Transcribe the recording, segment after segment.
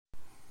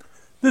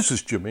This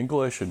is Jim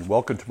English, and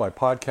welcome to my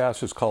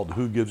podcast. It's called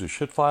Who Gives a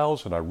Shit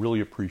Files, and I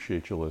really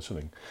appreciate you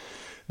listening.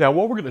 Now,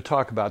 what we're going to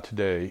talk about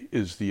today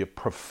is the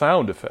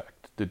profound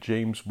effect that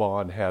James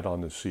Bond had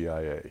on the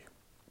CIA.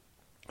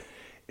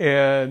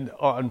 And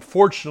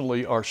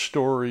unfortunately, our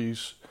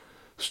stories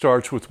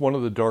starts with one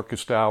of the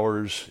darkest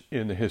hours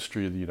in the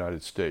history of the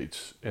United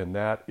States, and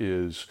that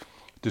is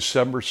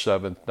December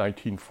 7th,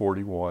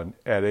 1941,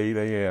 at 8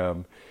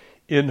 a.m.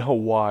 in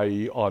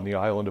Hawaii on the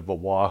island of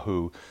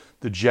Oahu.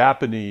 The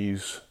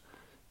Japanese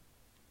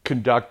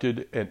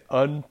conducted an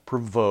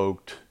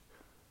unprovoked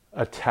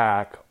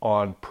attack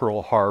on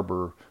Pearl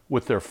Harbor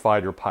with their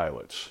fighter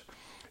pilots.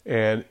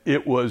 And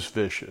it was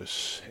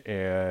vicious.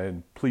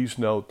 And please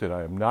note that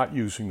I am not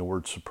using the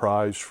word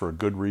surprise for a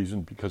good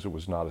reason, because it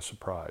was not a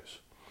surprise.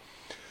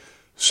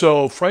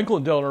 So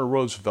Franklin Delano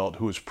Roosevelt,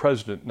 who was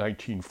president in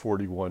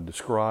 1941,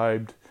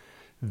 described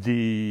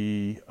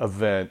the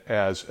event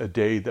as a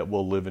day that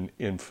will live in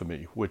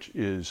infamy, which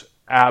is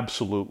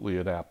absolutely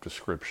an apt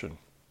description.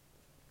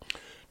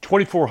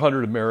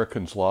 2,400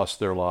 Americans lost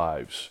their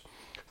lives.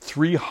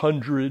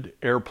 300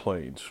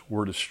 airplanes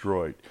were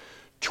destroyed.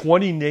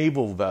 20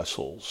 naval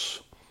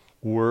vessels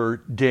were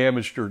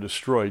damaged or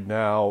destroyed.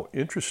 Now,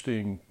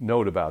 interesting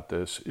note about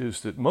this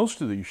is that most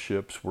of these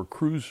ships were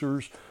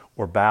cruisers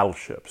or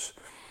battleships.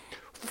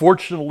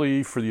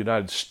 Fortunately for the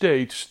United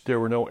States, there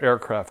were no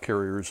aircraft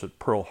carriers at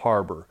Pearl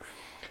Harbor.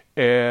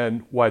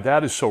 And why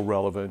that is so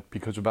relevant,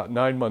 because about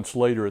 9 months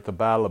later at the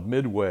Battle of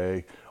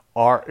Midway,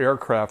 our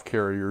aircraft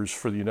carriers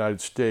for the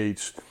United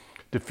States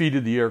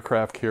defeated the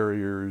aircraft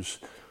carriers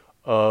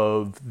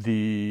of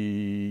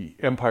the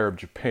Empire of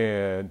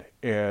Japan,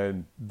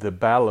 and the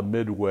Battle of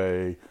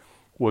Midway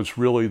was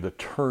really the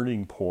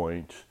turning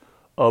point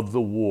of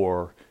the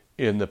war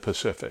in the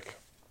Pacific.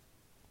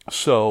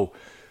 So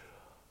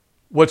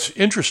what's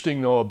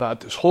interesting, though, about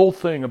this whole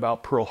thing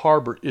about Pearl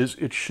Harbor is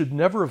it should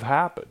never have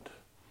happened.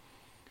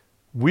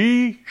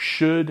 We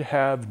should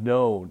have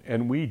known,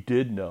 and we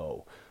did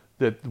know,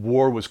 that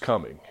war was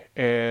coming.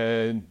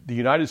 And the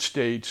United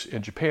States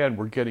and Japan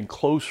were getting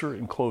closer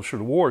and closer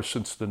to war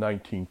since the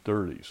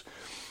 1930s.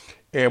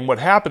 And what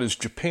happened is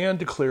Japan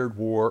declared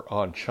war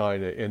on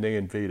China, and they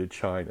invaded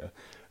China.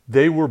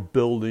 They were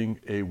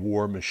building a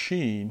war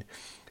machine,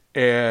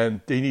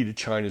 and they needed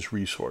China's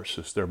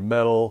resources, their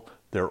metal,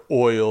 their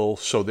oil,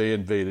 so they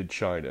invaded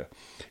China.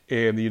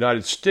 And the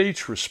United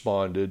States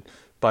responded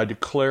by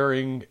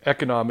declaring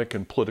economic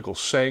and political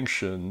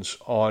sanctions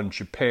on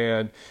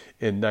Japan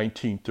in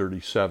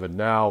 1937.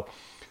 Now,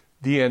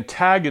 the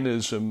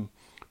antagonism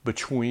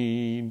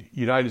between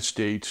United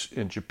States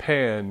and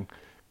Japan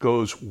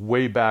goes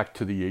way back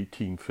to the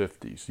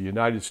 1850s. The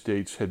United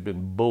States had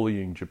been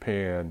bullying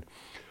Japan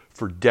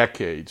for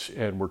decades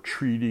and were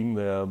treating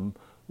them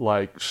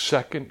like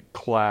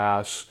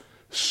second-class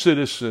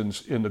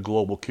citizens in the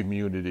global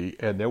community,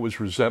 and there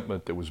was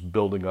resentment that was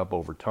building up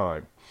over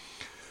time.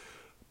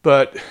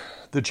 But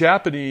the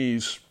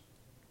Japanese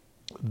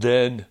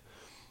then,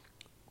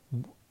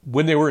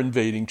 when they were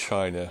invading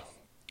China,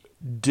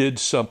 did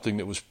something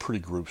that was pretty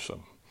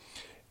gruesome.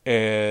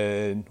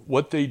 And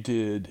what they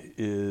did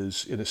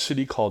is, in a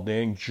city called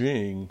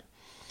Nanjing,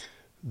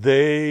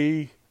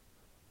 they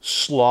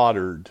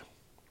slaughtered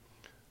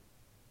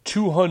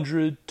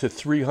 200 to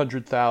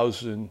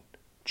 300,000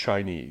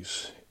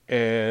 Chinese.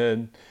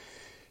 And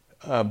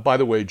by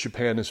the way,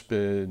 Japan has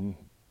been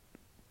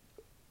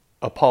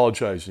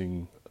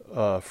apologizing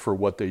for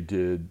what they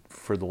did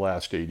for the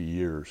last 80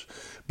 years.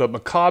 But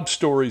macabre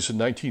stories in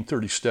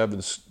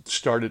 1937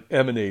 started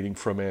emanating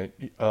from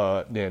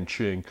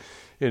Nanjing.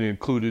 It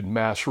included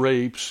mass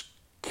rapes,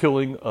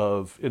 killing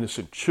of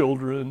innocent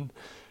children,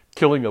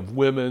 killing of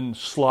women,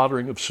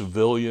 slaughtering of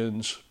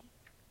civilians.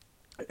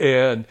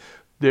 And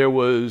there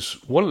was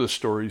one of the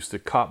stories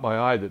that caught my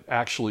eye that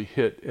actually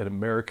hit an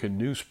American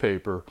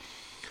newspaper,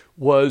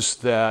 was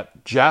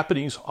that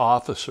Japanese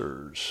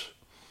officers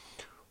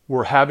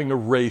were having a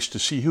race to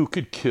see who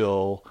could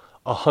kill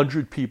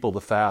 100 people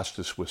the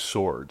fastest with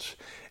swords.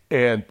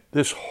 And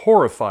this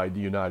horrified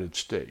the United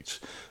States.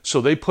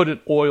 So they put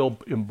an oil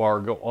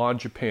embargo on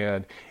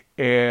Japan,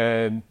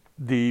 and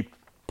the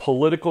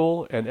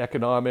political and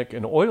economic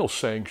and oil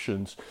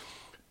sanctions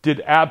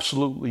did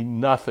absolutely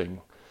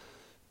nothing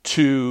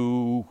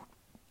to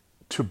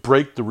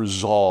break the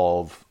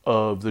resolve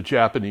of the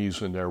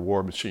Japanese and their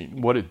war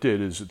machine. What it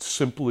did is it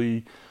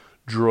simply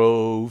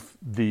drove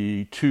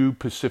the two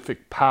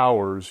Pacific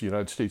powers, the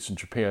United States and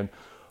Japan,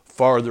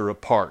 farther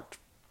apart.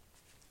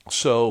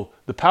 So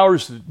the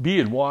powers that be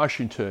in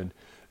Washington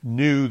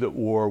knew that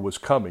war was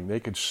coming. They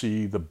could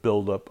see the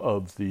buildup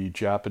of the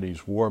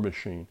Japanese war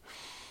machine.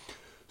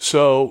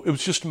 So it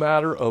was just a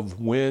matter of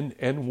when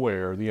and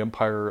where the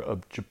Empire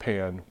of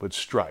Japan would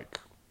strike.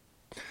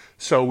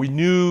 So we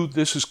knew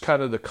this is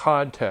kind of the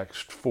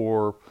context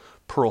for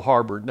Pearl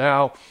Harbor.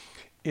 Now,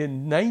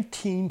 in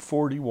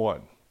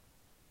 1941,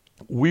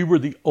 we were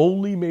the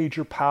only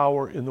major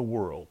power in the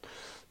world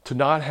to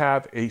not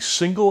have a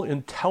single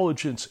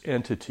intelligence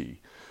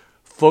entity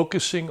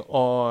focusing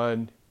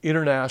on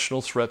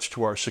international threats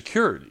to our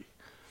security.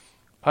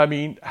 I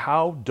mean,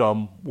 how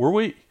dumb were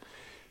we?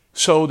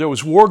 So there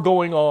was war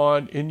going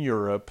on in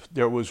Europe.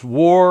 There was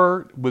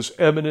war was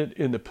imminent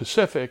in the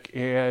Pacific,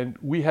 and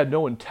we had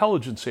no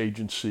intelligence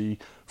agency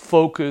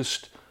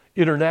focused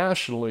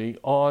internationally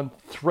on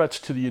threats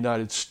to the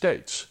United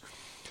States.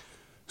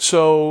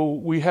 So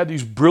we had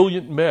these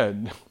brilliant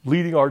men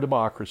leading our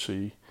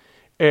democracy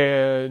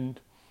and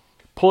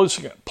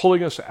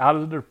pulling us out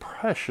of the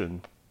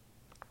depression,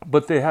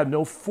 but they had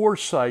no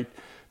foresight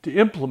to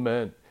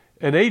implement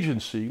an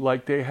agency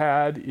like they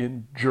had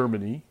in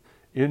Germany,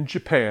 in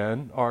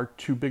Japan, our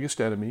two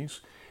biggest enemies,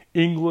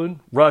 England,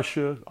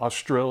 Russia,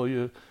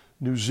 Australia,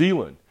 New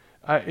Zealand.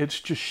 It's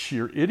just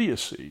sheer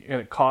idiocy,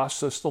 and it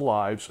costs us the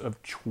lives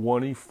of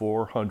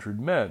 2,400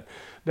 men.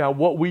 Now,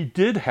 what we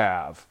did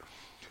have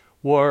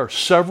were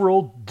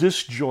several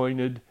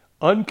disjointed,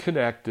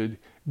 unconnected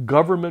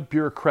government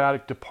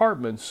bureaucratic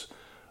departments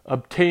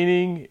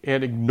obtaining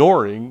and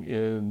ignoring,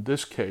 in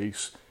this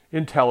case,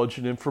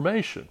 intelligent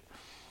information.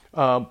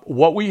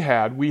 What we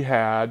had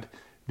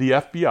the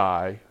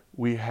FBI,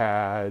 we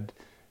had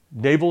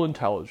naval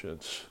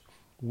intelligence,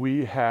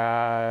 we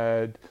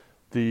had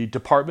the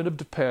Department of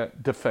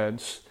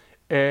Defense,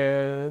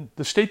 and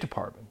the State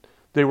Department.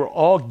 They were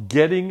all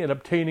getting and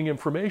obtaining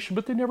information,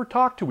 but they never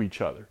talked to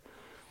each other.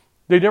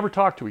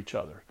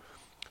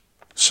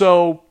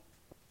 So,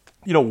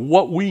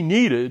 what we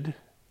needed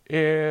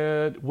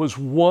was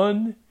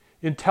one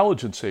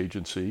intelligence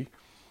agency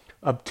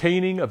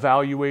obtaining,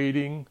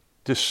 evaluating,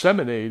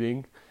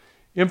 disseminating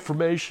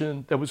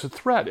information that was a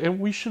threat. And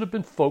we should have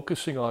been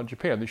focusing on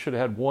Japan. They should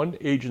have had one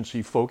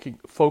agency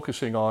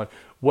focusing on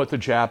what the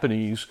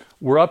Japanese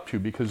were up to,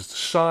 because the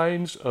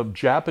signs of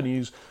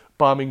Japanese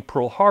bombing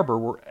Pearl Harbor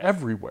were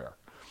everywhere.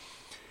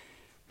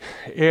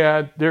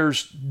 And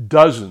there's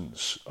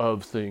dozens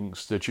of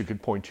things that you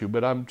could point to,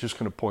 but I'm just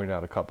going to point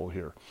out a couple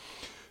here.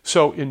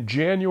 So in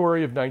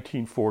January of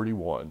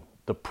 1941,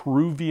 the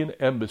Peruvian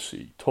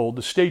embassy told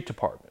the State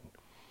Department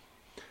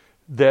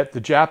that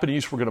the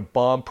Japanese were going to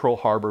bomb Pearl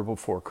Harbor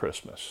before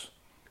Christmas.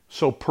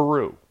 So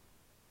Peru,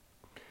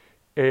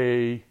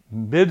 a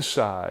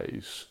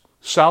mid-size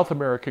South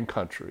American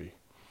country,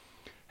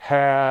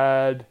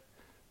 had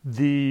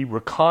the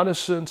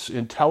reconnaissance,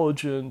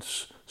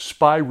 intelligence,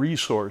 spy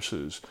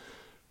resources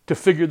to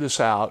figure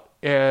this out,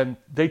 and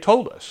they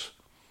told us,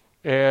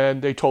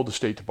 and they told the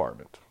State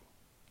Department.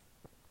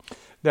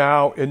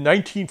 Now, in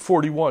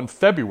 1941,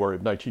 February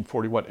of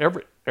 1941,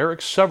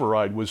 Eric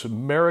Sevareid was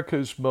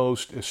America's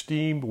most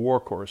esteemed war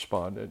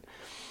correspondent,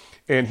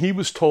 and he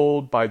was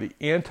told by the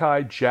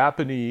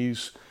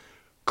anti-Japanese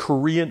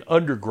Korean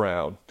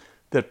underground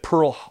that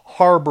Pearl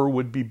Harbor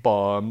would be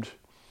bombed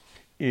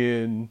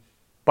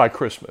by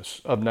Christmas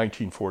of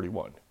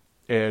 1941.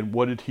 And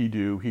what did he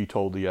do? He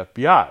told the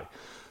FBI.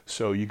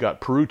 So you got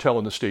Peru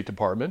telling the State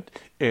Department,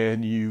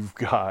 and you've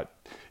got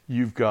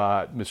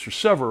Mr.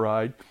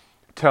 Sevareid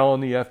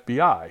telling the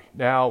FBI.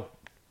 Now,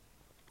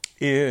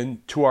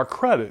 to our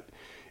credit,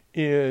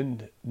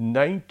 in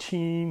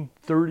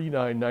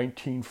 1939,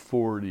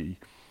 1940,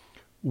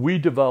 we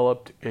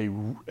developed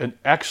an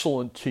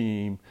excellent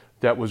team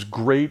that was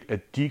great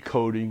at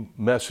decoding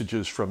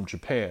messages from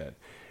Japan,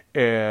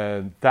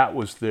 and that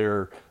was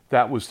their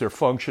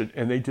function,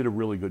 and they did a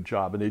really good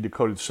job, and they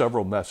decoded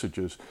several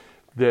messages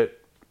that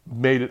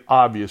made it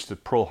obvious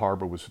that Pearl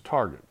Harbor was a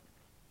target.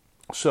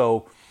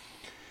 So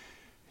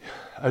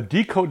a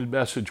decoded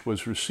message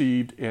was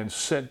received and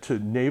sent to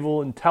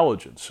naval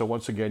intelligence. So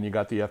once again, you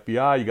got the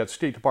FBI, you got the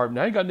State Department,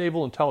 now you got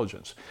naval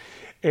intelligence.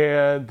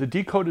 And the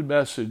decoded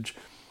message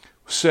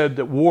said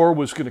that war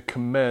was going to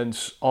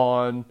commence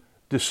on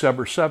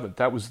December 7th.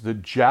 That was the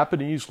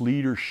Japanese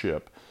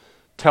leadership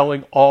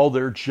telling all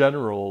their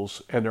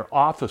generals and their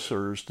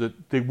officers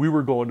that we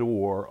were going to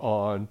war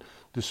on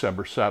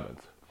December 7th.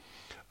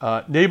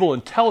 Naval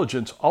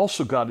intelligence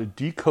also got a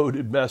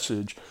decoded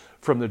message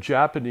from the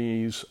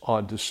Japanese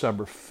on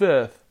December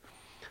 5th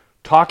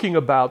talking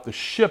about the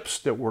ships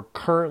that were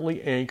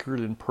currently anchored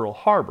in Pearl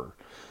Harbor.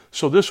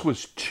 So this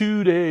was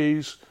 2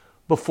 days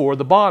before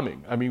the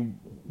bombing. I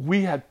mean,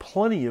 we had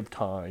plenty of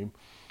time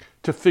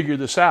to figure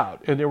this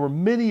out. And there were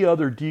many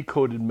other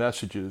decoded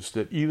messages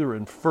that either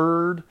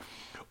inferred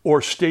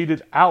or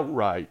stated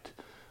outright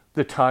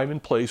the time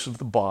and place of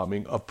the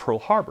bombing of Pearl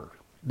Harbor.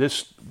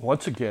 This,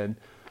 once again,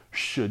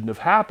 shouldn't have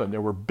happened.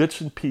 There were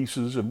bits and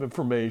pieces of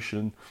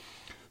information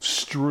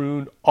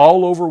strewn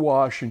all over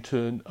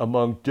Washington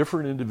among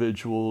different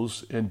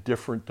individuals and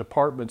different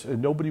departments,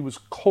 and nobody was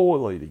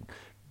collating,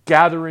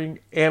 gathering,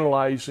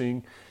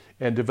 analyzing,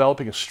 and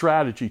developing a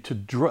strategy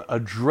to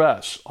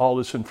address all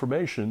this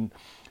information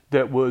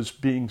that was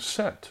being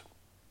sent.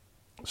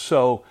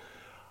 So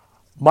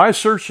my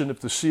assertion,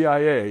 if the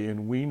CIA,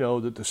 and we know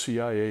that the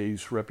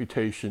CIA's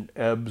reputation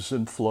ebbs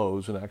and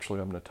flows, and actually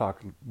I'm going to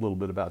talk a little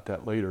bit about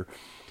that later,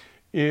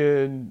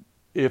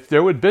 if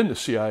there had been the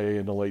CIA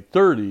in the late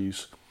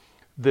 30s,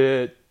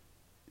 that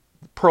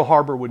Pearl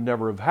Harbor would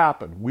never have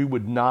happened. We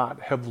would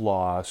not have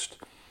lost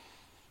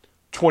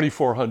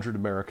 2,400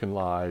 American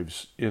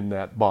lives in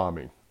that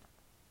bombing.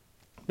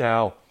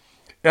 Now,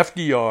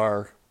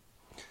 FDR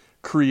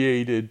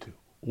created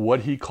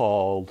what he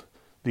called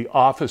the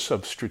Office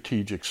of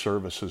Strategic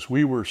Services.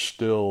 We were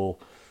still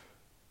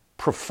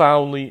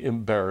profoundly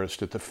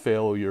embarrassed at the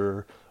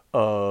failure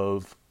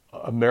of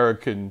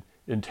American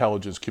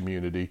intelligence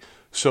community.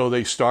 So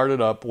they started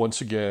up,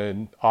 once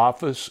again,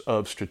 Office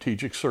of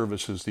Strategic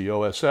Services, the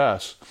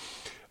OSS,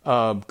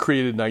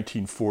 created in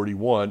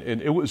 1941,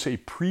 and it was a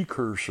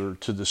precursor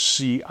to the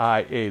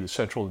CIA, the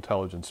Central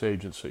Intelligence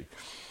Agency.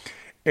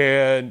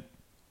 And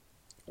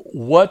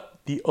what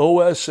the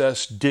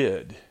OSS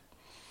did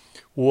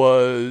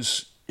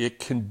was it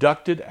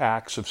conducted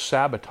acts of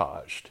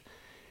sabotage.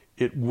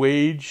 It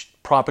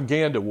waged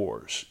propaganda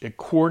wars. It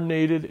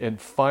coordinated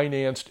and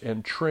financed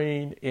and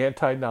trained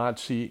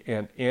anti-Nazi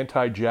and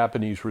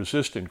anti-Japanese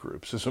resistant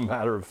groups. As a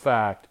matter of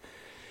fact,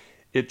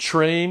 it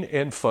trained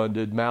and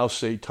funded Mao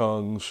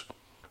Zedong's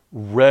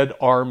Red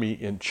Army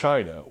in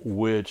China,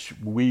 which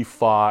we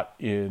fought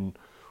in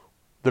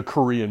the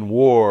Korean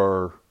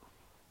War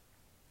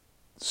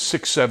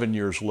 6-7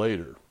 years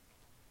later.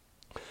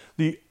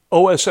 The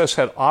OSS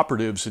had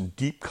operatives in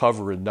deep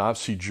cover in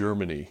Nazi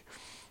Germany.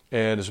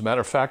 And as a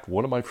matter of fact,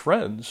 one of my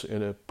friends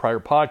in a prior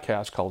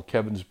podcast called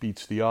Kevin's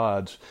Beats the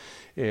Odds,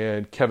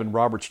 and Kevin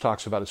Roberts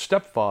talks about his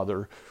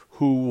stepfather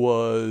who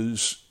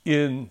was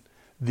in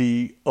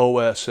the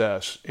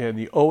OSS. And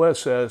the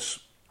OSS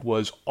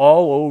was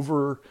all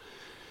over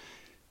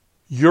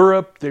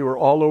Europe, they were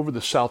all over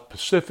the South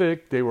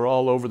Pacific, they were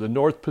all over the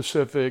North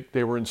Pacific,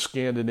 they were in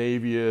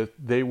Scandinavia,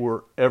 they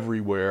were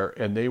everywhere,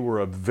 and they were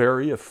a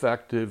very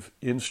effective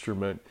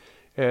instrument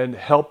and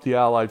helped the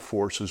Allied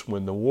forces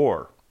win the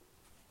war.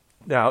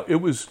 Now, it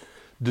was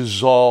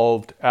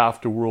dissolved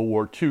after World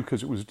War II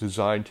because it was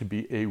designed to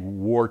be a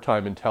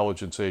wartime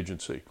intelligence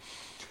agency.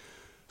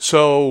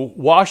 So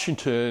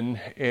Washington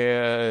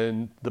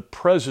and the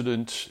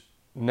president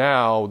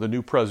now, the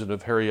new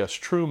president, Harry S.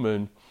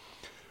 Truman,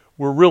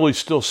 were really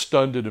still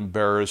stunned and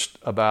embarrassed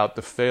about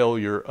the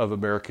failure of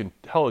American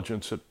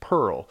intelligence at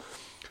Pearl.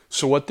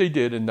 So what they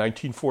did in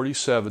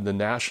 1947, the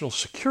National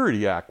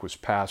Security Act was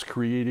passed,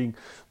 creating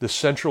the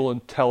Central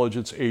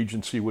Intelligence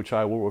Agency, which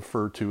I will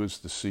refer to as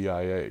the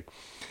CIA.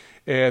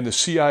 And the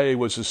CIA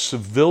was a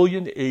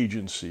civilian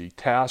agency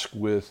tasked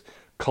with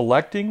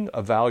collecting,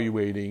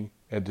 evaluating,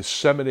 and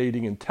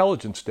disseminating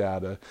intelligence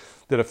data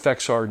that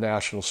affects our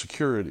national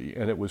security.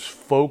 And it was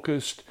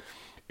focused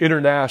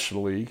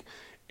internationally,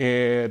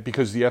 and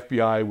because the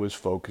FBI was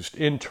focused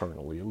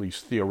internally, at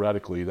least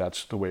theoretically,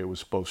 that's the way it was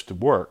supposed to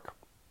work.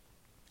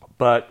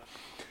 But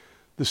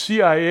the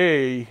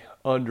CIA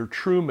under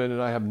Truman,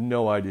 and I have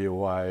no idea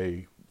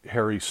why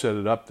Harry set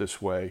it up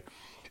this way,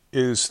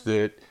 is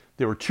that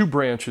there were two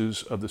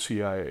branches of the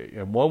CIA,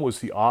 and one was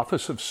the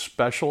Office of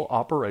Special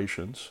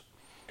Operations,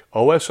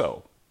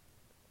 OSO,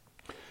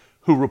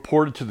 who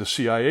reported to the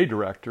CIA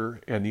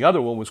director, and the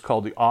other one was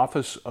called the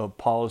Office of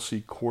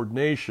Policy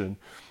Coordination,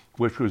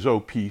 which was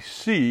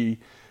OPC,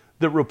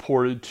 that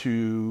reported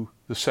to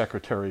the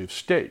Secretary of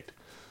State.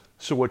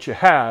 So what you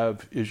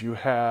have is you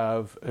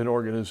have an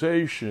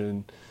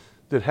organization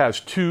that has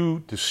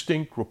two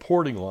distinct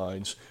reporting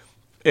lines,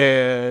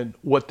 and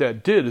what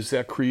that did is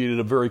that created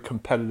a very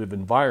competitive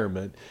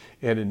environment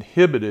and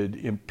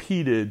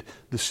impeded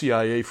the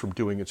CIA from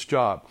doing its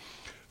job.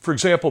 For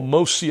example,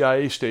 most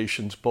CIA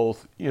stations,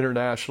 both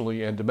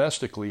internationally and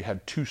domestically,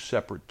 had two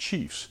separate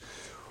chiefs.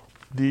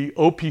 The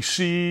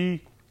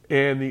OPC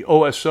and the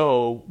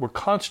OSO were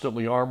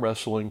constantly arm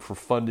wrestling for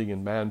funding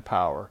and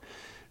manpower.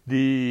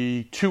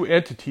 The two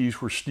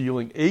entities were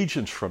stealing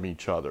agents from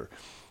each other.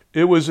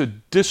 It was a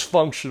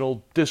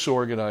dysfunctional,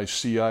 disorganized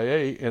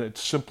CIA, and it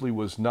simply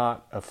was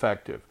not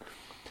effective.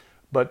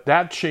 But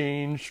that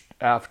changed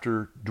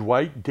after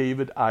Dwight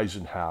David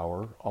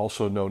Eisenhower,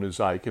 also known as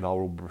Ike, and I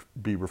will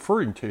be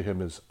referring to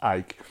him as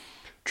Ike,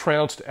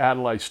 trounced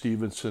Adlai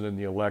Stevenson in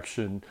the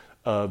election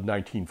of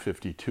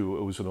 1952.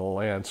 It was in a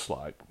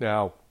landslide.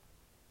 Now,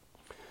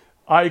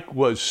 Ike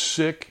was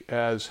sick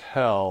as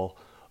hell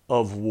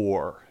of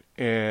war,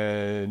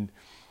 and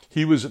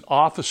he was an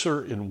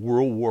officer in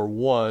World War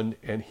I,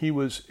 and he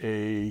was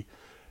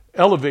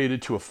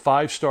elevated to a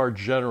 5-star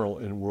general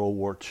in World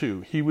War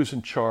II. He was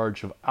in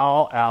charge of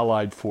all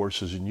Allied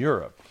forces in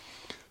Europe.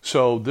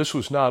 So this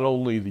was not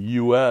only the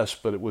U.S.,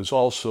 but it was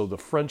also the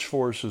French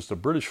forces, the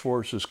British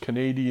forces,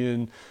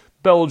 Canadian,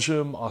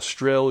 Belgium,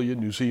 Australia,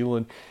 New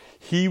Zealand.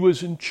 He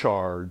was in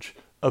charge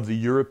of the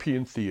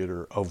European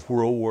theater of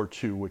World War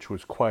II, which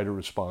was quite a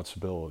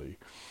responsibility.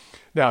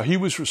 Now, he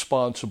was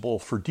responsible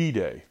for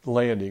D-Day,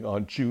 landing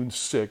on June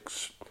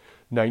 6,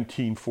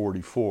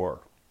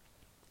 1944.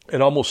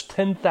 And almost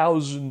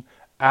 10,000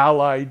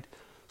 Allied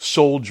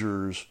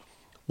soldiers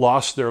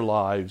lost their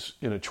lives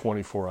in a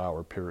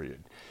 24-hour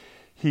period.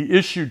 He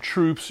issued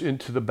troops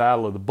into the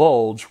Battle of the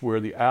Bulge, where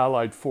the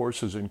Allied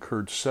forces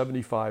incurred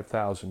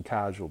 75,000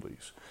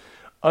 casualties.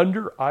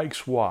 Under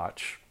Ike's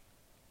watch,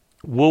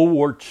 World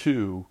War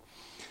II,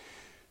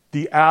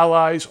 the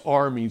Allies'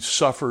 armies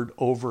suffered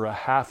over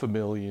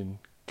 500,000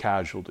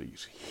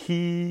 casualties.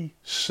 He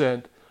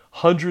sent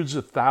hundreds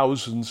of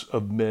thousands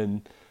of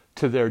men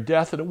to their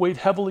death, and it weighed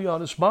heavily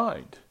on his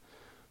mind.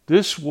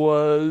 This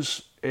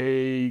was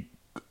a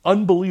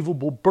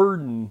unbelievable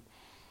burden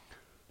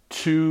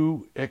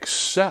to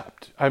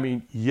accept. I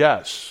mean,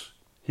 yes,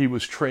 he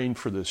was trained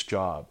for this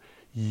job.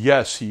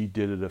 Yes, he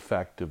did it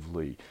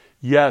effectively.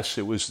 Yes,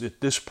 it was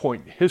at this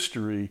point in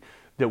history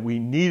that we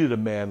needed a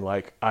man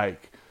like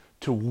Ike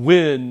to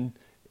win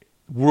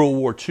World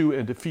War II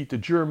and defeat the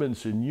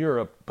Germans in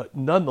Europe. But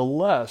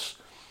nonetheless,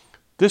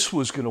 this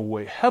was going to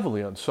weigh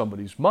heavily on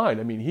somebody's mind.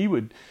 I mean, he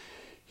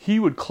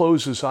would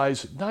close his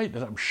eyes at night,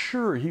 and I'm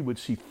sure he would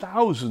see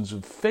thousands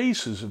of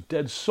faces of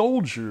dead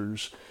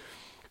soldiers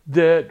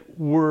that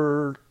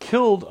were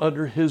killed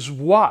under his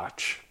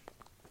watch.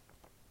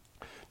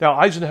 Now,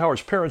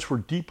 Eisenhower's parents were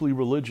deeply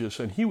religious,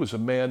 and he was a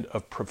man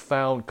of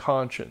profound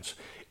conscience.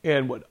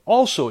 And what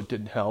also it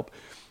didn't help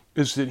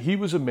is that he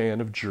was a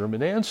man of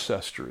German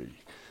ancestry.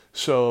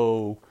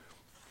 So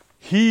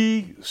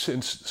he,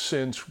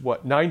 since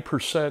what,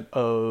 9%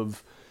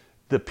 of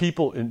the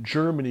people in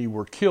Germany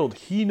were killed,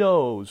 he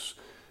knows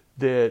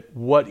that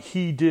what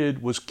he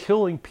did was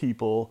killing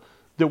people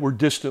that were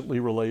distantly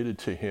related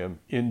to him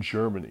in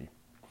Germany.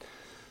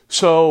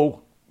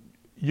 So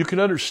you can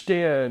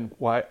understand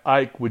why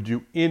Ike would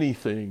do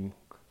anything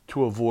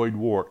to avoid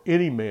war.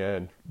 Any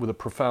man with a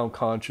profound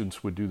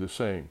conscience would do the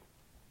same.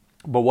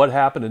 But what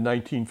happened in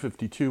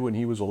 1952 when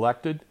he was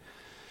elected?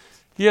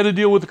 He had to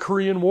deal with the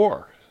Korean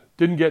War.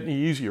 Didn't get any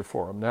easier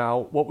for him.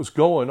 Now, what was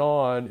going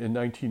on in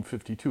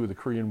 1952 with the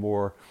Korean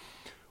War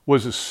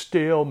was a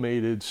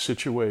stalemated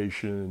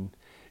situation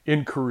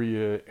in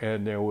Korea,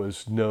 and there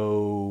was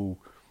no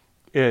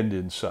end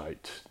in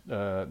sight.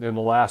 And the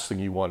last thing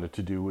he wanted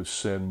to do was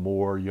send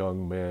more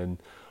young men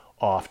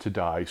off to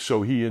die.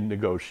 So he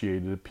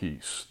negotiated a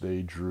peace.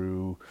 They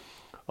drew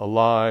a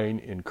line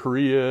in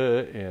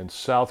Korea, and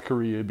South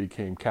Korea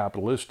became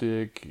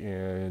capitalistic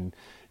and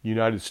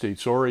United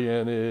States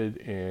oriented,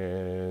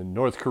 and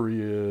North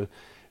Korea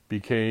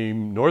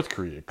became North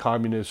Korea,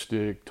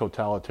 communistic,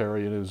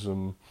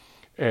 totalitarianism,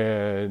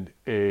 and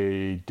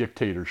a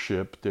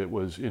dictatorship that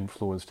was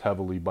influenced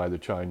heavily by the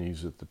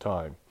Chinese at the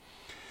time.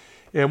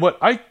 And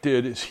what Ike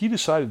did is he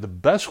decided the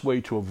best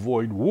way to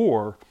avoid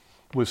war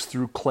was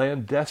through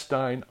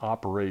clandestine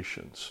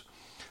operations.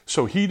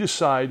 So he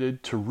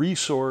decided to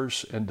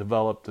resource and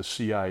develop the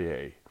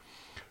CIA.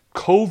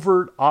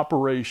 Covert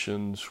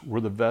operations were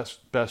the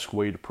best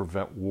way to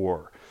prevent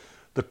war.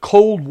 The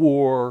Cold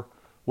War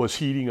was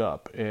heating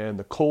up, and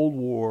the Cold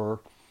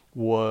War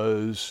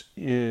was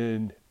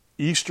in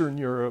Eastern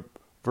Europe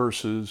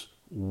versus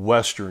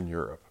Western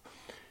Europe.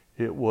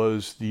 It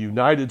was the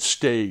United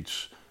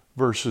States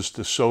versus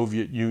the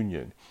Soviet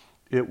Union.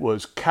 It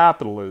was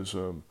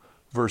capitalism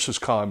versus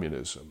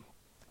communism.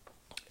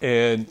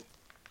 And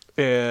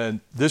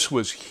this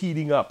was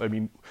heating up. I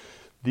mean,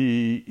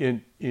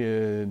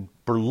 in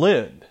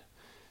Berlin,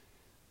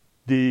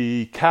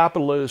 the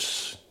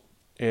capitalists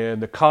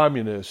and the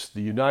communists,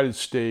 the United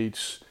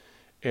States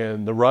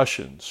and the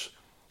Russians,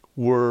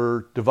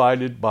 were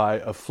divided by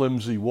a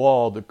flimsy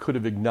wall that could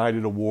have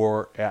ignited a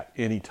war at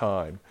any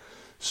time.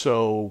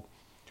 So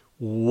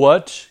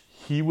what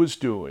he was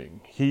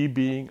doing, he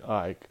being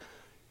Ike,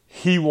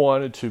 he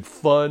wanted to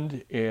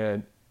fund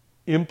and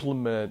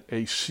implement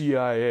a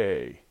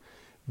CIA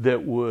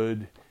that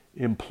would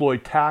employ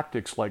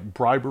tactics like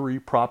bribery,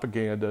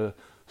 propaganda,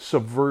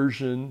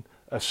 subversion,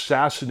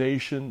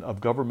 assassination of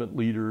government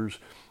leaders,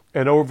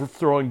 and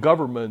overthrowing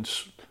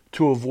governments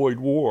to avoid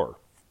war.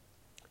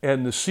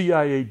 And the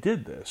CIA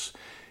did this.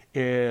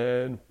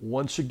 And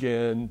once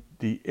again,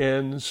 the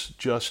ends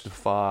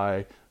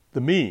justify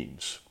the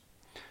means.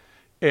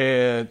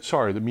 And,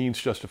 sorry, the means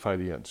justify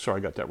the ends. Sorry,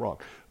 I got that wrong.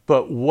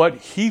 But what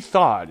he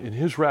thought in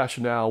his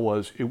rationale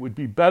was it would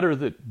be better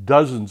that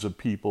dozens of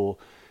people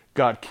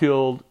got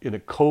killed in a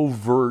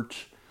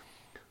covert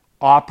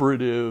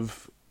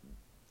operative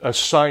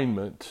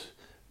assignment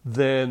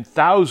than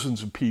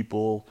thousands of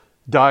people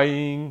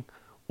dying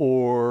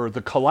or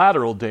the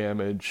collateral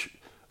damage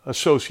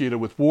associated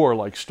with war,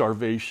 like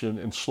starvation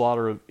and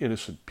slaughter of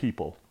innocent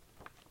people.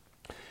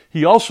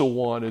 He also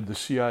wanted the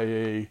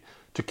CIA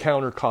to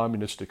counter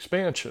communist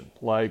expansion.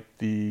 Like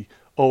the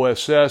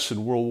OSS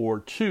in World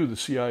War II, the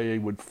CIA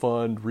would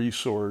fund,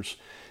 resource,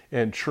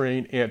 and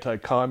train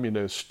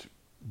anti-communist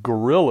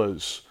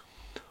guerrillas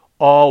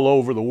all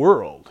over the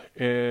world.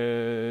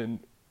 And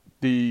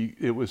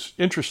it was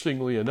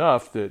interestingly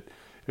enough that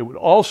it would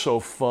also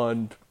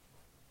fund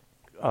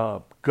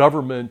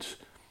government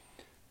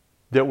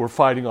that were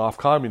fighting off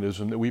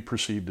communism that we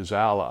perceived as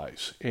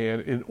allies.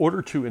 And in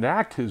order to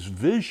enact his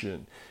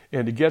vision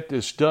and to get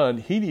this done,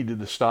 he needed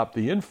to stop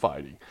the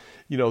infighting.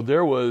 You know,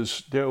 there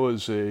was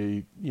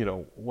a,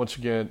 once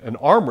again, an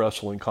arm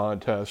wrestling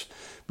contest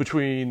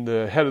between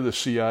the head of the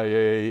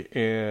CIA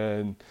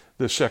and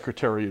the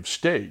Secretary of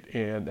State,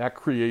 and that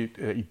created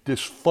a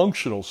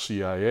dysfunctional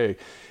CIA.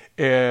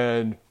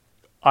 And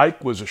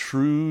Ike was a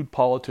shrewd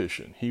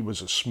politician. He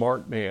was a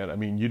smart man. I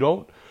mean, you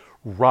don't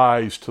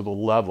rise to the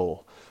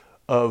level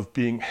of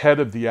being head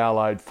of the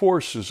Allied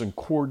forces and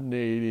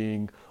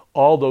coordinating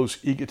all those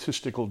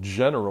egotistical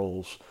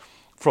generals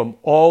from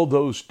all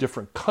those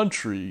different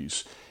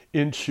countries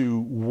into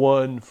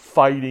one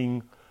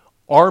fighting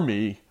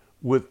army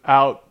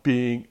without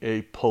being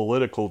a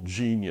political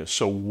genius.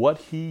 So what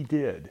he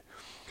did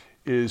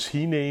is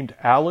he named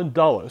Allen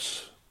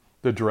Dulles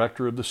the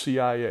director of the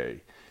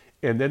CIA,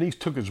 and then he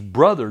took his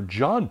brother,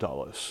 John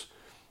Dulles,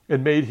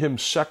 and made him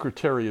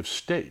Secretary of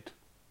State.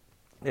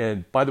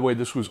 And by the way,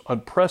 this was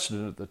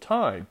unprecedented at the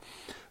time.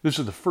 This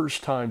is the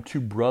first time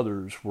two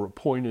brothers were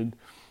appointed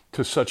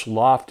to such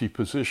lofty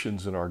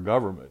positions in our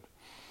government.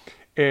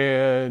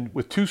 And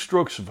with two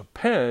strokes of a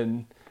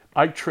pen,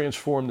 Ike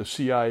transformed the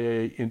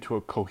CIA into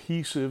a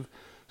cohesive,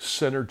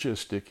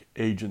 synergistic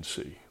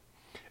agency.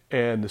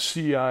 And the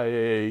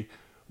CIA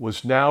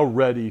was now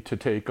ready to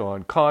take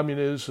on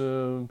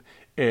communism,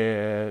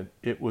 and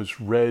it was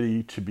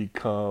ready to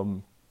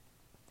become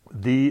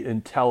the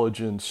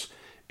intelligence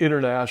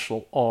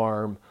international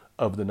arm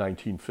of the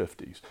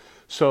 1950s.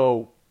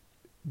 So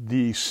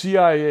the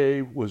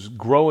CIA was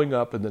growing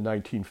up in the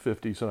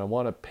 1950s, and I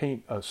want to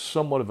paint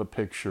somewhat of a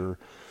picture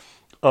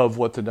of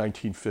what the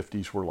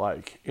 1950s were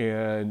like.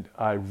 And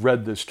I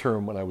read this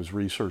term when I was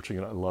researching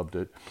it, I loved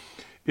it,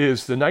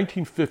 is the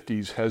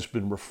 1950s has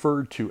been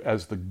referred to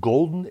as the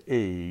golden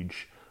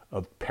age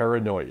of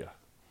paranoia.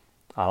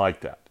 I like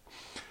that.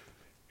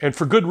 And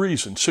for good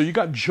reason. So you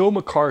got Joe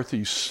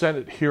McCarthy's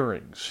Senate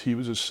hearings. He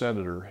was a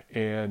senator,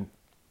 and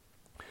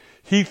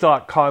he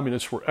thought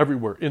communists were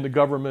everywhere, in the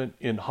government,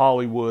 in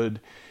Hollywood.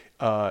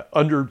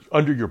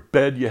 Under your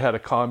bed, you had a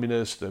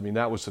communist. I mean,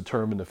 that was the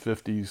term in the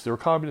 50s. There were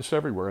communists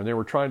everywhere, and they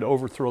were trying to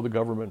overthrow the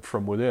government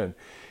from within.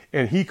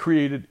 And he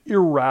created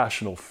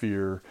irrational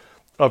fear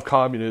of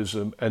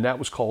communism, and that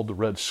was called the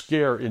Red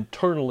Scare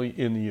internally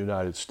in the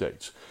United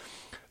States.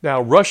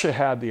 Now, Russia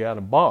had the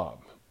atom bomb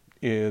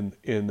in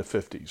the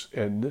 50s,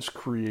 and this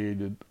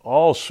created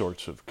all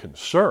sorts of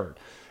concern.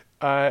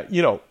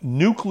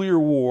 Nuclear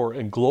war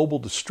and global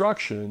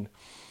destruction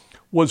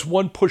was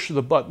one push of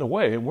the button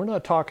away, and we're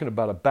not talking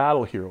about a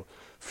battlefield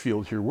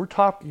here. We're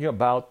talking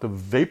about the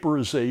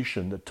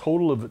vaporization, the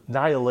total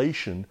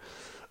annihilation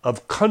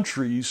of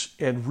countries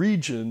and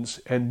regions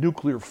and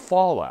nuclear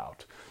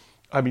fallout.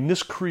 I mean,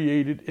 this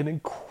created an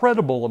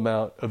incredible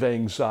amount of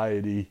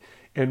anxiety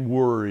and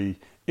worry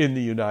in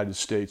the United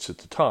States at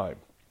the time.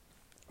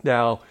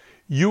 Now,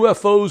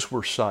 UFOs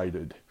were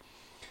sighted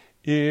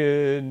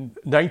in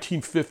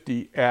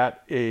 1950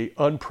 at an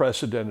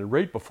unprecedented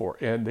rate before,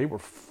 and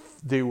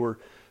they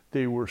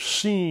were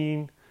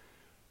seen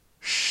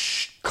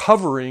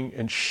covering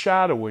and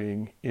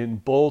shadowing in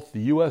both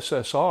the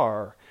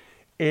USSR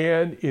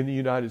and in the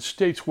United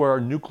States, where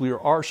our nuclear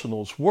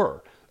arsenals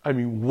were. I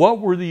mean, what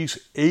were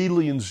these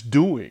aliens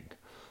doing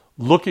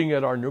looking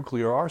at our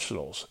nuclear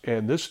arsenals?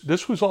 And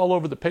this was all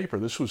over the paper.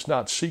 This was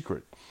not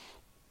secret.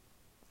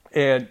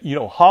 And,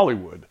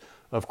 Hollywood,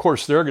 of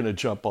course, they're going to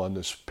jump on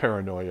this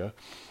paranoia.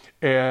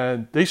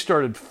 And they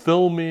started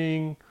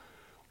filming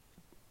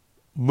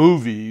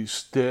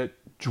movies that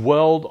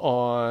dwelled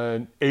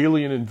on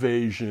alien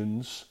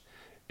invasions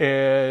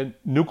and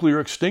nuclear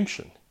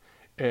extinction.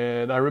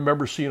 And I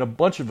remember seeing a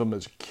bunch of them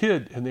as a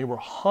kid, and they were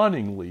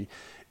hauntingly,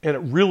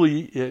 and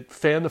it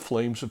fanned the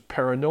flames of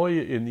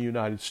paranoia in the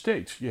United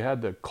States. You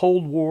had the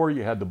Cold War,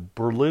 you had the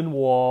Berlin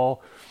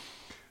Wall,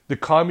 the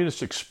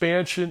communist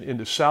expansion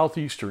into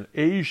Southeastern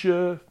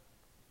Asia,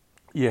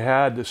 you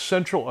had the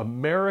Central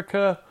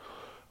America,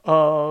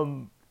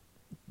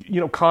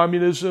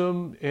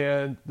 communism,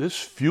 and this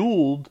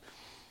fueled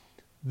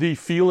the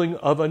feeling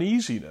of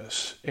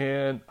uneasiness.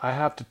 And I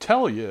have to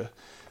tell you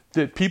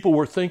that people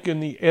were thinking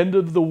the end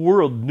of the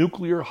world,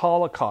 nuclear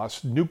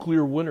holocaust,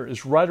 nuclear winter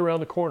is right around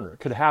the corner. It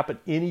could happen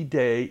any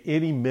day,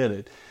 any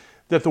minute,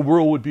 that the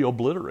world would be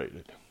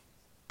obliterated.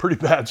 Pretty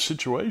bad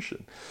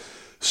situation.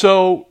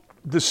 So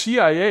the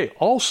CIA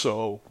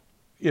also,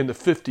 in the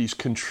 50s,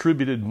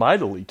 contributed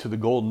mightily to the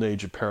golden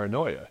age of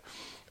paranoia.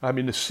 I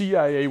mean, the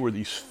CIA were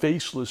these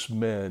faceless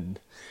men,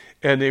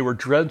 and they were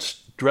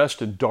dressed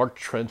in dark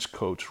trench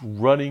coats,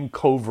 running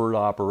covert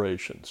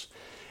operations.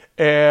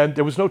 And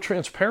there was no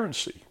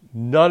transparency,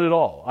 none at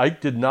all. I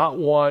did not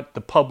want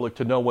the public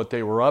to know what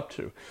they were up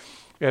to.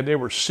 And they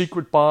were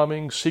secret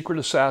bombings, secret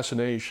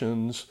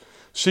assassinations,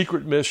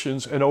 secret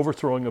missions, and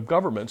overthrowing of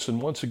governments.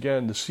 And once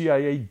again, the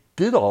CIA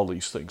did all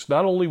these things.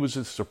 Not only was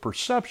this a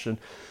perception,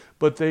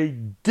 but they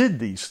did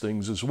these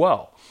things as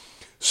well.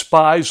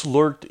 Spies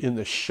lurked in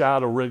the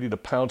shadow, ready to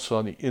pounce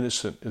on the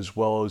innocent as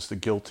well as the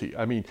guilty.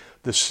 I mean,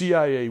 the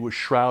CIA was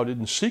shrouded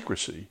in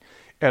secrecy,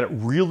 and it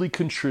really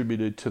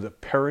contributed to the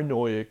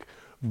paranoid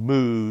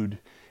mood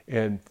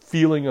and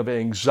feeling of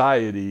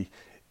anxiety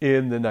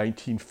in the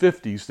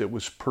 1950s that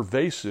was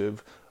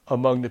pervasive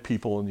among the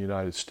people in the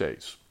United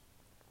States.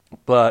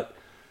 But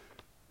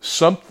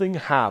something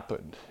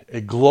happened. A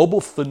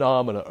global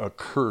phenomena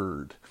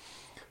occurred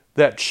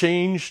that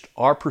changed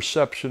our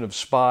perception of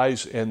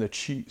spies and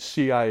the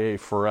CIA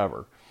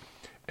forever.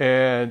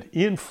 And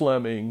Ian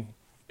Fleming,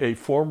 a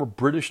former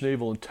British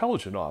naval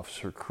intelligence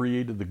officer,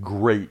 created the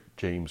great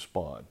James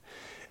Bond.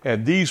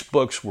 And these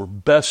books were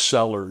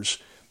bestsellers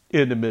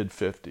in the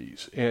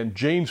mid-50s. And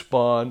James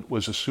Bond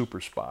was a super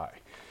spy.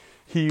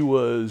 he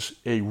was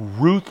a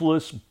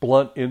ruthless,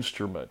 blunt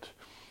instrument.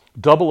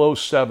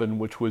 007,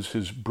 which was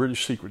his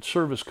British Secret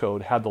Service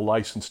code, had the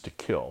license to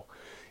kill.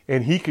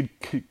 And he could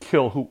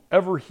kill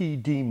whoever he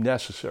deemed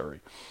necessary.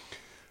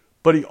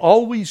 But he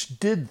always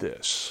did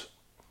this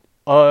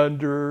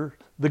under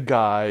the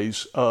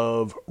guise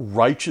of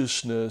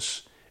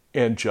righteousness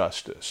and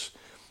justice.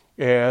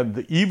 And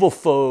the evil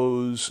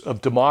foes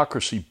of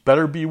democracy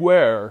better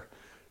beware,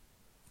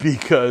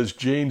 because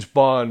James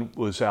Bond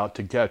was out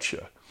to get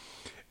you.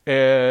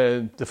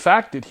 And the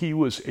fact that he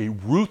was a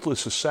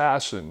ruthless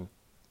assassin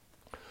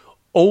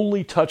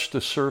only touched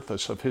the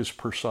surface of his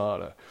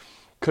persona,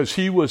 because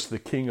he was the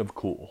king of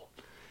cool.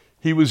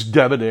 He was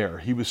debonair.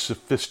 He was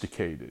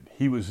sophisticated.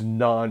 He was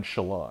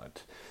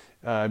nonchalant.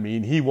 I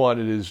mean, he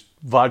wanted his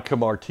vodka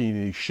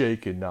martini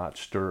shaken, not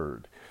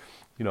stirred.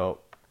 You know,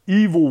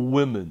 evil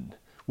women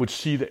would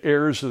see the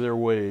errors of their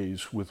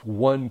ways with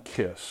one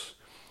kiss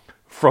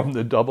from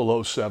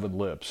the 007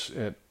 lips.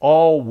 And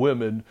all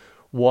women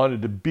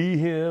wanted to be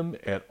him,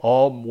 and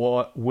all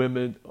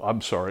men, I'm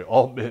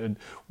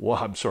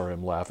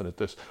laughing at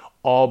this.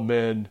 All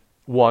men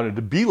wanted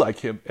to be like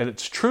him. And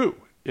it's true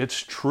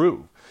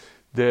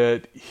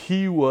that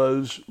he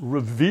was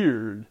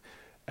revered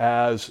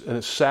as an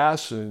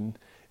assassin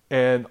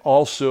and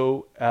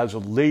also as a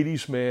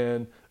ladies'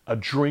 man, a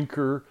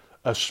drinker,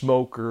 a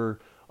smoker,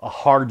 a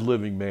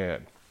hard-living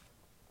man.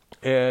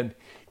 And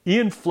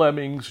Ian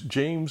Fleming's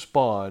James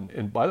Bond,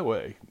 and by the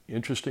way,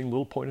 interesting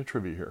little point of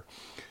trivia here,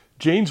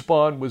 James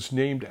Bond was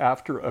named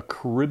after a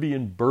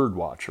Caribbean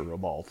birdwatcher,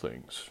 of all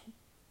things.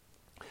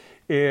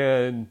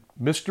 And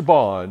Mr.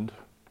 Bond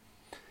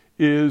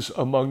is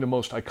among the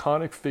most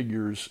iconic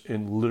figures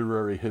in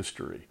literary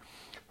history.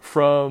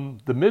 From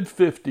the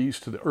mid-50s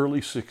to the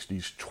early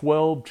 60s,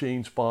 12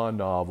 James Bond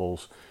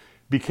novels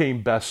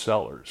became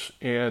bestsellers,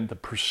 and the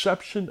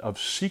perception of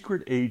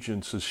secret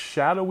agents as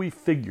shadowy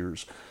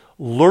figures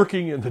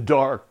lurking in the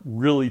dark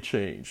really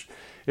changed.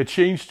 It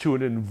changed to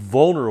an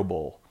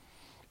invulnerable,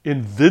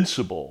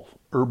 invincible,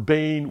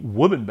 urbane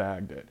woman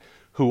magnet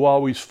who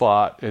always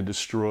fought and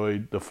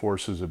destroyed the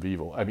forces of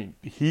evil. I mean,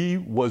 he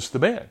was the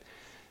man.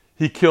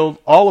 He killed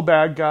all the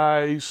bad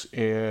guys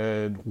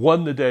and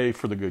won the day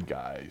for the good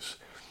guys.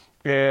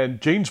 And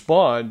James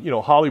Bond, you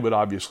know, Hollywood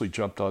obviously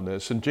jumped on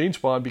this, and James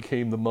Bond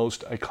became the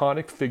most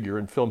iconic figure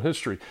in film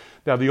history.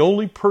 Now, the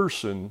only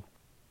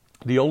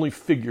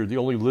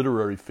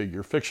literary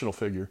figure, fictional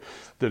figure,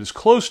 that is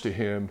close to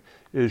him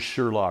is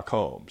Sherlock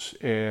Holmes.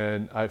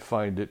 And I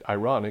find it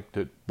ironic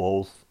that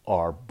both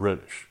are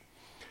British.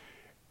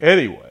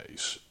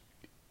 Anyways,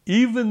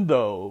 even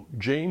though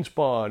James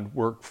Bond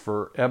worked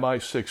for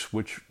MI6,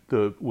 which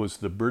was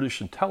the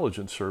British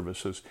intelligence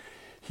services,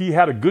 he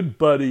had a good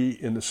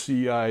buddy in the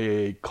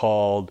CIA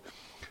called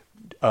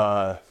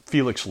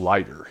Felix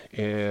Leiter.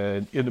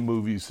 And in the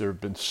movies, there have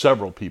been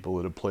several people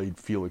that have played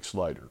Felix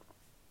Leiter.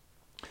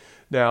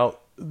 Now,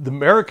 the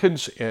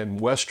Americans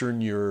and Western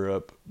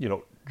Europe, you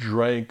know,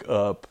 drank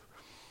up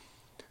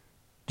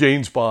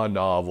James Bond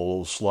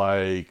novels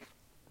like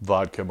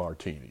vodka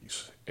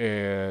martinis.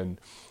 And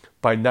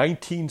by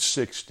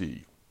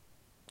 1960,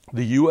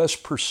 the U.S.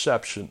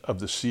 perception of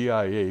the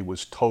CIA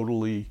was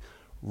totally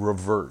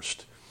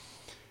reversed.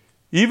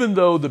 Even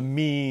though the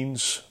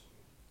means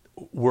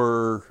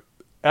were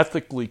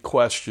ethically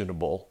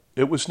questionable,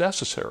 it was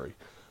necessary.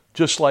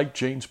 Just like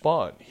James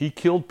Bond. He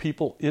killed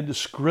people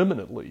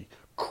indiscriminately,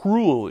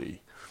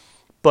 cruelly,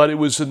 but it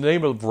was in the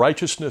name of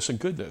righteousness and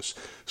goodness.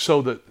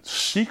 So the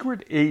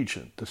secret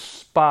agent, the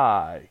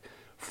spy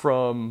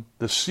from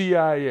the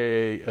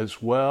CIA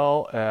as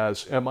well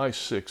as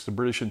MI6, the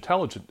British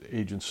intelligence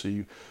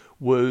agency,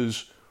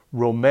 was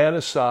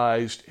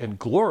romanticized and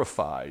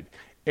glorified.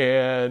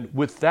 And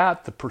with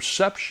that, the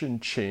perception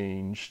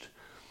changed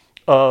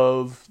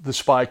of the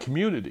spy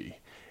community.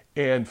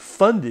 And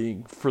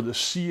funding for the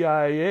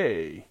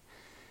CIA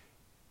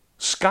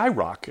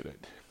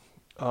skyrocketed.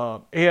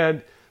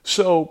 And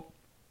so,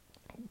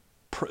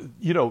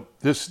 you know,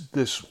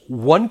 this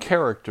one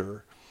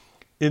character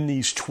in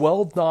these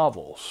 12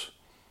 novels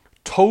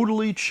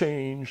totally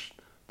changed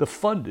the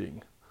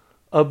funding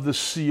of the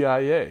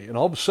CIA. And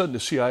all of a sudden, the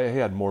CIA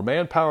had more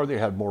manpower, they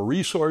had more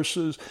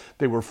resources,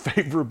 they were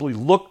favorably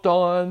looked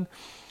on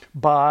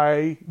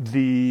by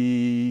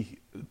the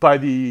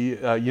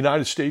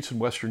United States and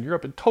Western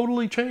Europe. It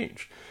totally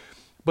changed.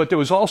 But there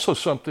was also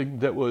something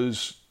that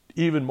was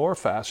even more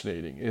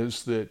fascinating,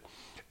 is that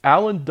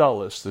Alan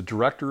Dulles, the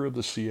director of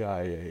the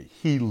CIA,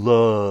 he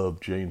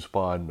loved James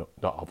Bond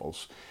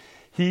novels.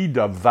 He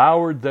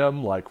devoured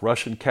them like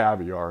Russian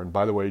caviar. And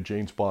by the way,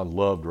 James Bond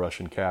loved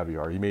Russian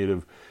caviar.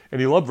 And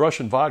he loved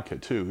Russian vodka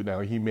too.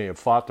 Now, he may have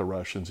fought the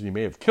Russians and he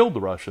may have killed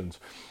the Russians,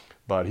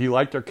 but he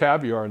liked their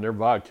caviar and their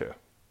vodka.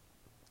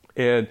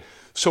 And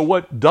so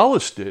what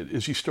Dulles did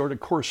is he started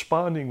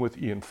corresponding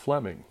with Ian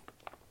Fleming,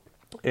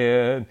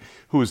 and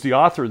who was the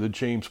author of the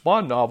James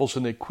Bond novels,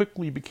 and they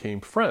quickly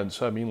became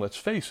friends. I mean, let's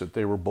face it,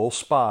 they were both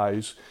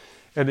spies,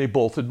 and they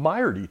both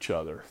admired each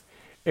other.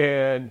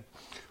 And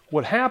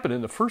what happened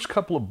in the first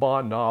couple of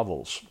Bond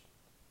novels,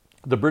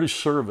 the British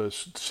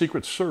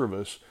Secret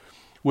Service,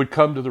 would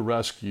come to the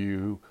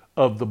rescue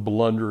of the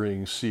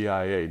blundering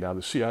CIA. Now,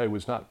 the CIA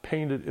was not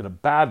painted in a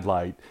bad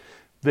light.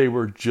 They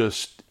were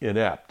just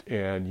inept,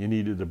 and you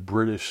needed a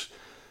British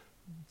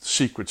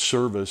Secret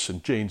Service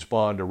and James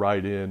Bond to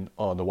ride in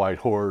on the White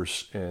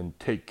Horse and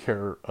take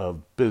care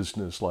of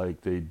business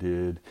like they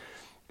did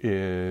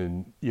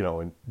in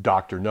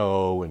Dr.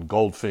 No and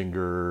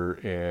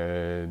Goldfinger,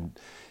 and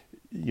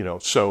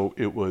so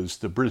it was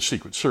the British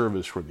Secret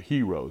Service were the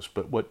heroes.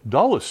 But what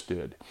Dulles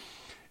did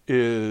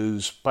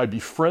is, by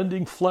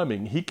befriending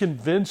Fleming, he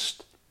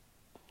convinced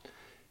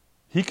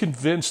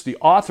the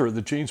author of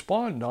the James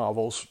Bond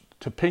novels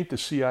to paint the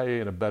CIA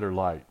in a better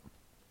light.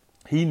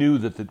 He knew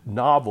that the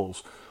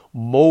novels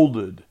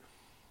molded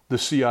the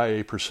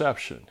CIA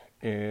perception.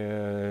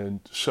 And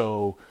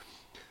so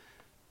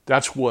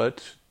that's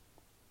what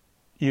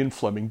Ian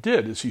Fleming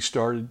did, is he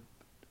started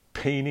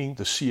painting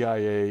the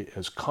CIA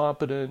as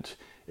competent,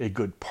 a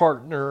good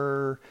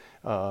partner,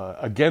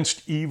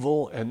 against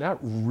evil, and that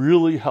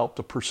really helped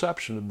the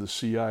perception of the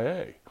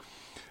CIA.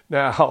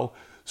 Now,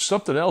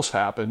 something else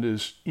happened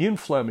is Ian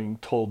Fleming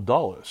told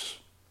Dulles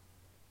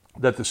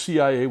that the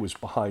CIA was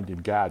behind in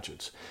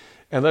gadgets.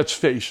 And let's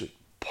face it,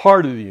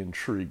 part of the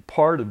intrigue,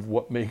 part of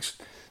what makes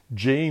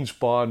James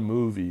Bond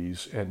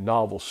movies and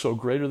novels so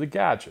great are the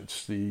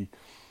gadgets. The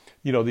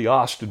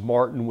Aston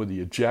Martin with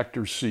the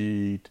ejector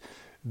seat,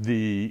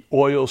 the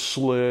oil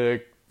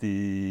slick,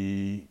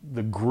 the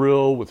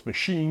grill with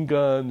machine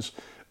guns.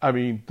 I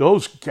mean,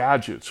 those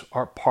gadgets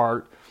are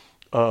part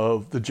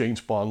of the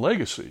James Bond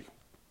legacy.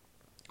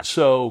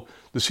 So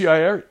the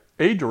CIA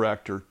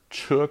director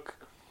took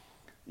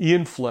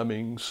Ian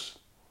Fleming's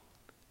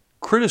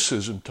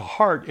criticism to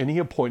heart, and he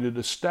appointed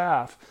a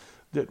staff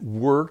that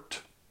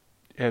worked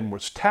and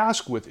was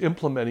tasked with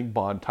implementing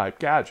Bond-type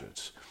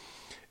gadgets.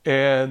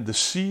 And the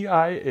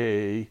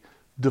CIA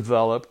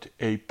developed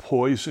a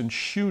poison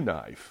shoe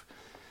knife.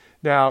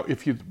 Now,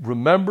 if you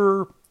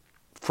remember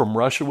from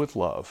Russia with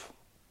Love,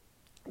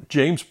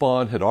 James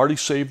Bond had already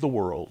saved the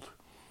world,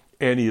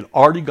 and he had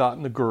already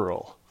gotten the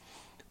girl,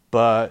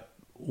 but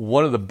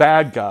one of the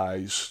bad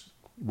guys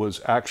was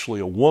actually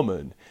a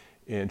woman,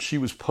 and she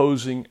was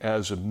posing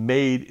as a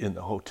maid in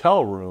the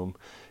hotel room,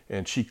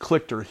 and she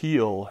clicked her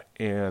heel,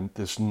 and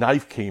this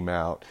knife came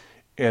out,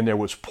 and there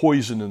was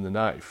poison in the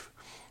knife.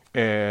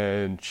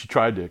 And she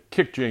tried to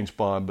kick James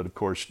Bond, but of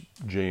course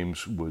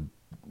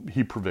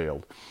he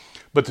prevailed.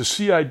 But the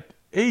CIA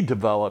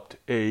developed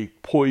a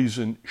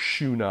poison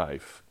shoe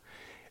knife.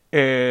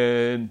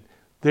 And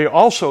they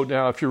also,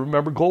 now if you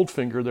remember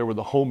Goldfinger, there were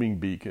the homing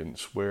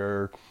beacons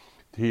where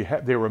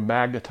they were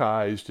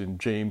magnetized and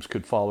James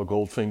could follow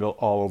Goldfinger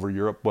all over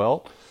Europe.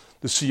 Well,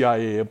 the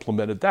CIA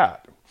implemented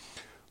that.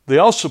 They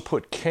also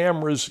put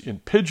cameras in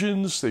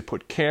pigeons. They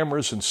put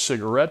cameras in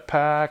cigarette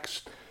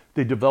packs.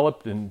 They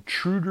developed an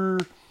intruder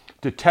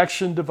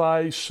detection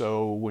device.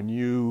 So when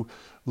you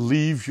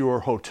leave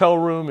your hotel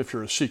room, if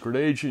you're a secret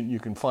agent, you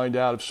can find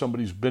out if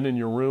somebody's been in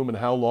your room and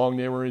how long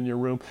they were in your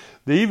room.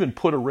 They even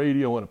put a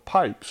radio in a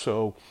pipe.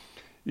 So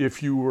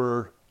if you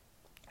were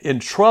in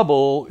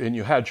trouble and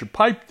you had your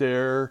pipe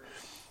there,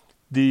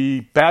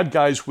 the bad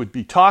guys would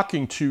be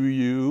talking to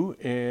you,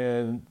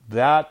 and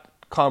that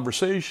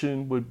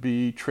conversation would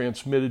be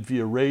transmitted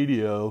via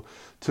radio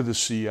to the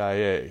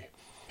CIA.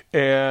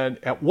 And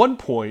at one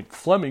point,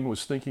 Fleming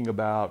was thinking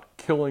about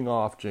killing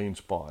off James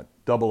Bond,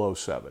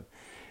 007.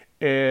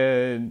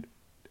 And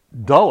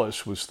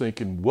Dulles was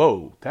thinking,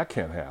 whoa, that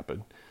can't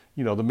happen.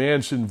 The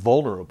man's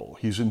invulnerable.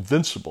 He's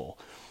invincible.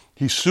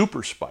 He's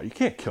super spy. You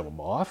can't kill him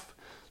off.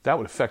 That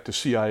would affect the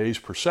CIA's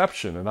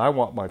perception, and I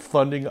want my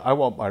funding, I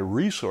want my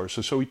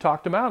resources, so he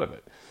talked him out of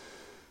it.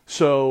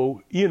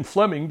 So Ian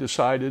Fleming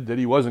decided that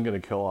he wasn't going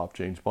to kill off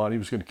James Bond. He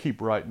was going to keep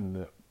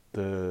writing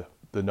the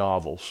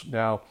novels.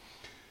 Now,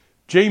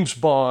 James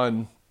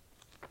Bond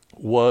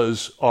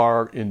was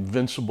our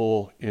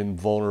invincible,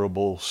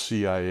 invulnerable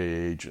CIA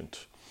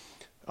agent.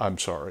 I'm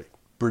sorry,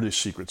 British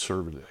Secret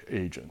Service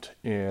agent.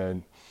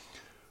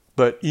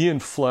 But Ian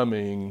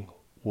Fleming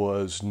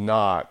was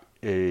not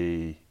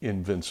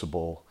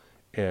invincible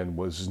and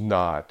was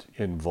not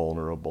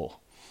invulnerable.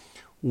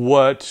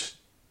 What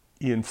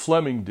Ian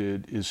Fleming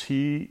did is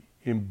he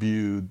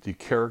imbued the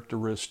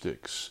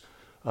characteristics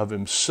of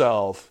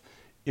himself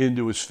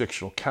into his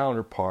fictional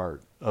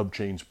counterpart of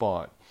James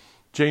Bond.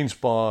 James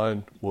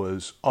Bond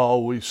was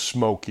always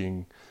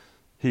smoking.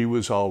 He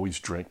was always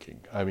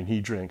drinking. I mean,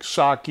 he drank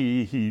sake,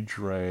 he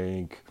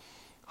drank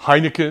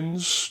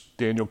Heinekens.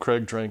 Daniel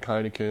Craig drank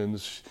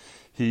Heinekens.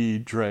 He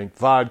drank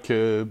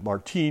vodka,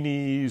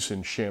 martinis,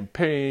 and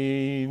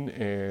champagne,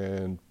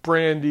 and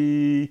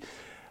brandy,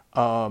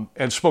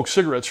 and smoked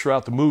cigarettes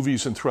throughout the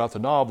movies and throughout the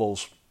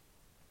novels.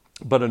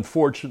 But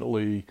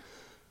unfortunately,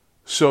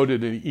 so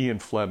did Ian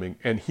Fleming,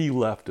 and he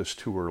left us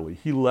too early.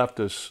 He left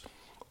us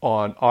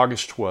on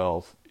August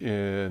 12th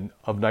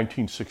of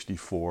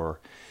 1964,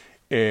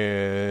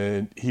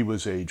 and he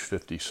was age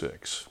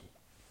 56.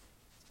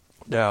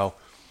 Now,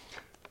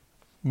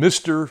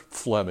 Mr.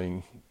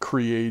 Fleming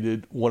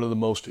created one of the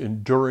most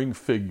enduring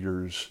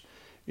figures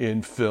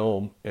in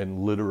film and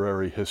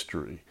literary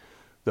history.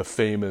 the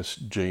famous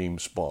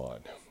James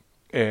Bond.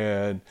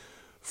 And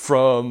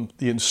from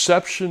the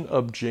inception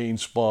of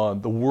James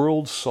Bond, the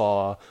world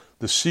saw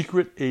the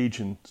secret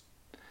agent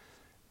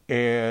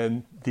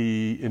and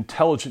the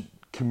intelligence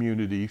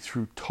community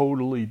through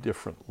totally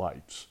different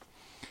lights.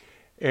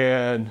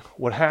 And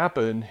what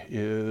happened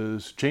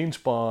is James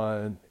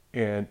Bond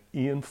and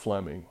Ian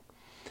Fleming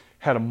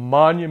had a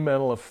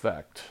monumental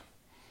effect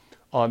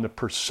on the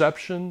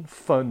perception,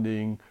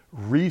 funding,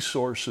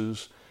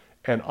 resources,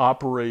 and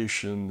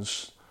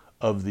operations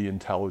of the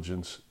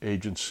intelligence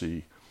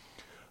agency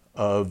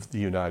of the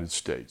United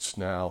States.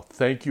 Now,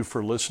 thank you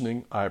for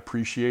listening. I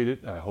appreciate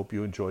it. I hope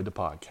you enjoyed the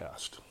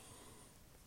podcast.